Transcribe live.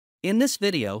In this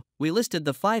video, we listed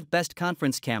the 5 best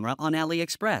conference camera on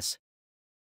Alixpress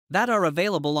that are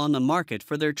available on the market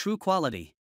for their true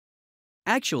quality.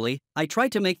 Actually, I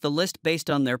tried to make the list based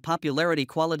on their popularity,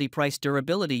 quality, price,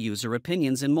 durability, user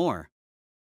opinions, and more.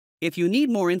 If you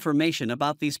need more information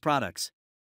about these products,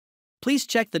 please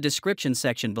check the description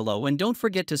section below and don't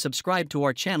forget to subscribe to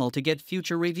our channel to get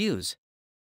future reviews.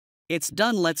 It's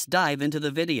done, let's dive into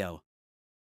the video.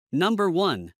 Number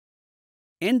 1.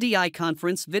 NDI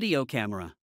Conference Video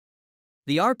Camera.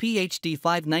 The RPHD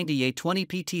 59820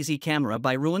 PTZ camera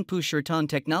by Ruan-Pu-Shirton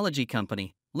Technology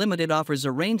Company Limited offers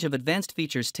a range of advanced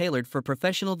features tailored for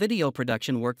professional video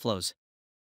production workflows.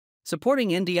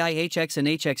 Supporting NDI HX and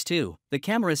HX2, the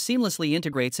camera seamlessly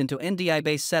integrates into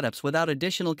NDI-based setups without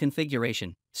additional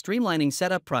configuration, streamlining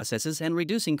setup processes and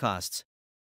reducing costs.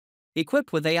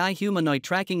 Equipped with AI humanoid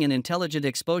tracking and intelligent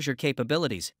exposure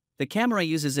capabilities, the camera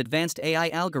uses advanced AI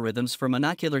algorithms for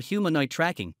monocular humanoid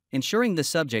tracking, ensuring the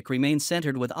subject remains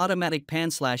centered with automatic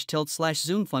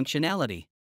pan/tilt/zoom functionality.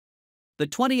 The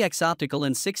 20x optical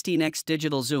and 16x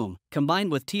digital zoom,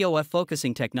 combined with TOF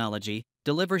focusing technology,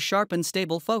 delivers sharp and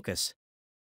stable focus.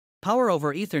 Power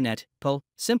over Ethernet (PoE)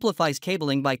 simplifies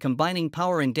cabling by combining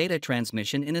power and data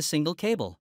transmission in a single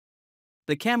cable.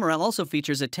 The camera also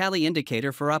features a tally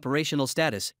indicator for operational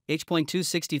status,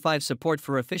 H.265 support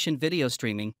for efficient video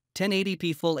streaming,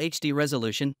 1080p Full HD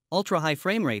resolution, ultra-high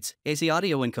frame rates, AC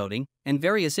audio encoding, and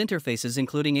various interfaces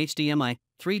including HDMI,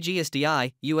 3G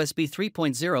SDI, USB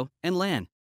 3.0, and LAN.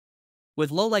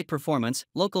 With low-light performance,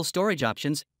 local storage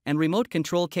options, and remote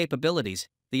control capabilities,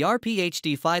 the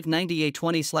RPHD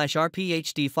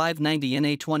 59820/RPHD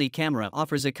 590NA20 camera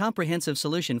offers a comprehensive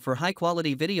solution for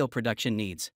high-quality video production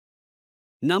needs.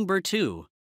 Number 2.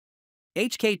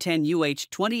 HK10UH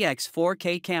 20x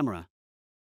 4K camera.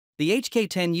 The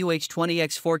HK10UH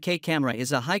 20x 4K camera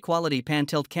is a high-quality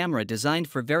pan-tilt camera designed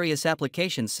for various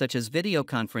applications such as video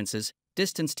conferences,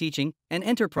 distance teaching, and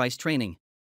enterprise training.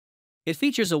 It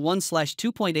features a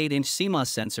 1/2.8-inch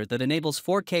CMOS sensor that enables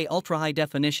 4K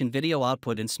ultra-high-definition video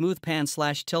output and smooth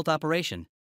pan/tilt operation.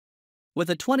 With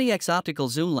a 20x optical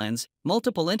zoom lens,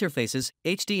 multiple interfaces,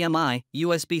 HDMI,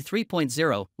 USB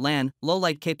 3.0, LAN,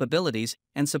 low-light capabilities,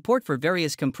 and support for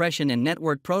various compression and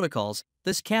network protocols,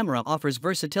 this camera offers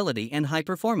versatility and high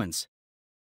performance.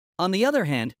 On the other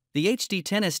hand, the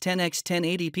HD10S 10x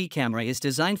 1080p camera is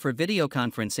designed for video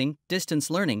conferencing, distance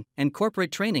learning, and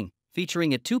corporate training,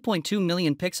 featuring a 2.2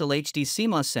 million pixel HD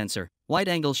CMOS sensor,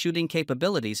 wide-angle shooting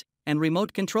capabilities, and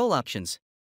remote control options.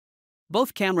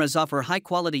 Both cameras offer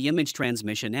high-quality image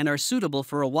transmission and are suitable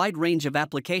for a wide range of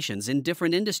applications in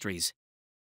different industries.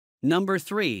 Number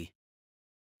 3.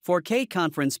 4K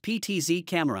Conference PTZ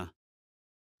Camera.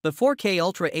 The 4K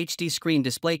Ultra HD screen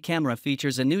display camera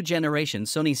features a new generation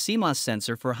Sony CMOS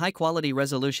sensor for high-quality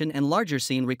resolution and larger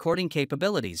scene recording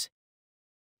capabilities.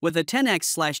 With a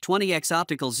 10x/20x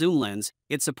optical zoom lens,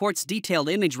 it supports detailed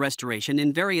image restoration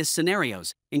in various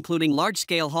scenarios, including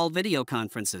large-scale hall video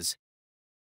conferences.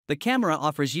 The camera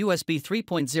offers USB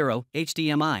 3.0,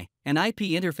 HDMI, and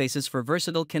IP interfaces for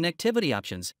versatile connectivity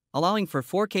options, allowing for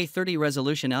 4K 30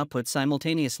 resolution output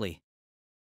simultaneously.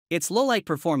 Its low-light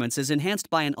performance is enhanced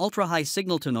by an ultra-high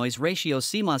signal-to-noise ratio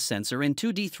CMOS sensor and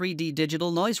 2D/3D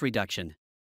digital noise reduction.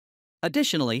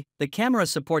 Additionally, the camera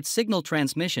supports signal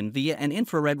transmission via an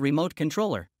infrared remote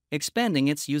controller, expanding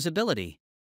its usability.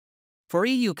 For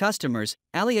EU customers,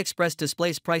 Alixpress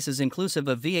displays prices inclusive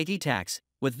of VAT tax,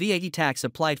 with VAT tax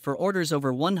applied for orders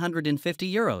over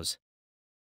 €150.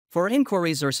 For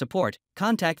inquiries or support,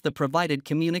 contact the provided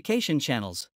communication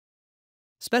channels.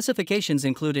 Specifications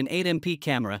include an 8MP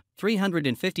camera,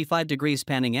 355 degrees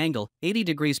panning angle, 80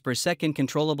 degrees per second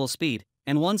controllable speed,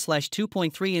 and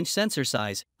 1/2.3-inch sensor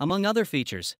size, among other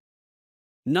features.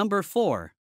 Number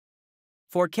 4.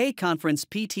 4K Conference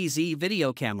PTZ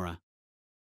Video Camera.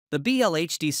 The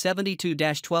BLHD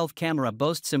 72-12 camera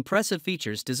boasts impressive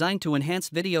features designed to enhance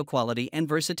video quality and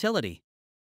versatility.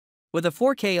 With a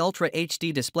 4K Ultra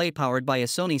HD display powered by a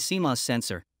Sony CMOS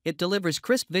sensor, it delivers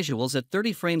crisp visuals at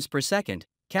 30 frames per second,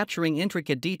 capturing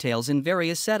intricate details in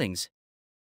various settings.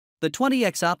 The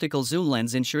 20x optical zoom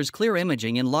lens ensures clear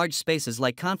imaging in large spaces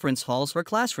like conference halls or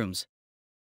classrooms.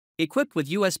 Equipped with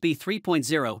USB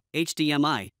 3.0,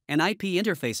 HDMI, and IP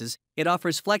interfaces, it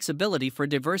offers flexibility for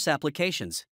diverse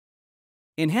applications.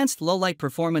 Enhanced low-light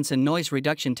performance and noise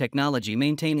reduction technology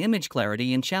maintain image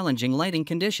clarity in challenging lighting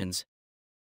conditions.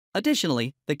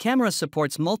 Additionally, the camera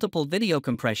supports multiple video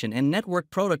compression and network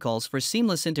protocols for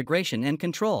seamless integration and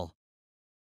control.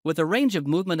 With a range of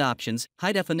movement options,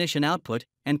 high-definition output,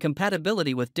 and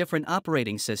compatibility with different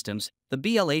operating systems, the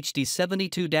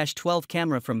BLHD72-12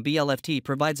 camera from BLFT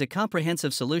provides a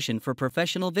comprehensive solution for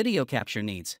professional video capture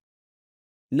needs.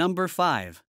 Number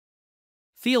 5.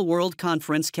 FEELWORLD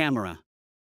Conference Camera.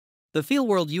 The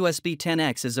FEELWORLD USB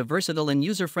 10X is a versatile and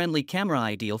user-friendly camera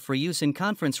ideal for use in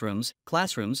conference rooms,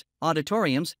 classrooms,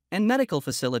 auditoriums, and medical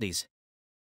facilities.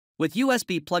 With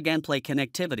USB plug-and-play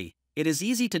connectivity, it is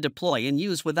easy to deploy and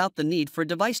use without the need for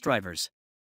device drivers.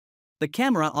 The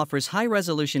camera offers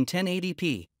high-resolution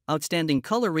 1080p, outstanding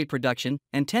color reproduction,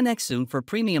 and 10x zoom for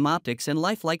premium optics and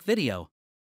lifelike video.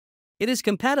 It is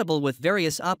compatible with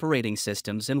various operating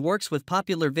systems and works with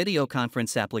popular video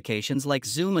conference applications like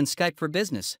Zoom and Skype for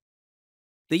Business.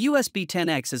 The USB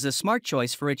 10X is a smart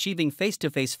choice for achieving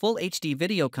face-to-face full HD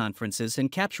video conferences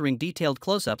and capturing detailed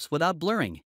close-ups without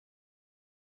blurring.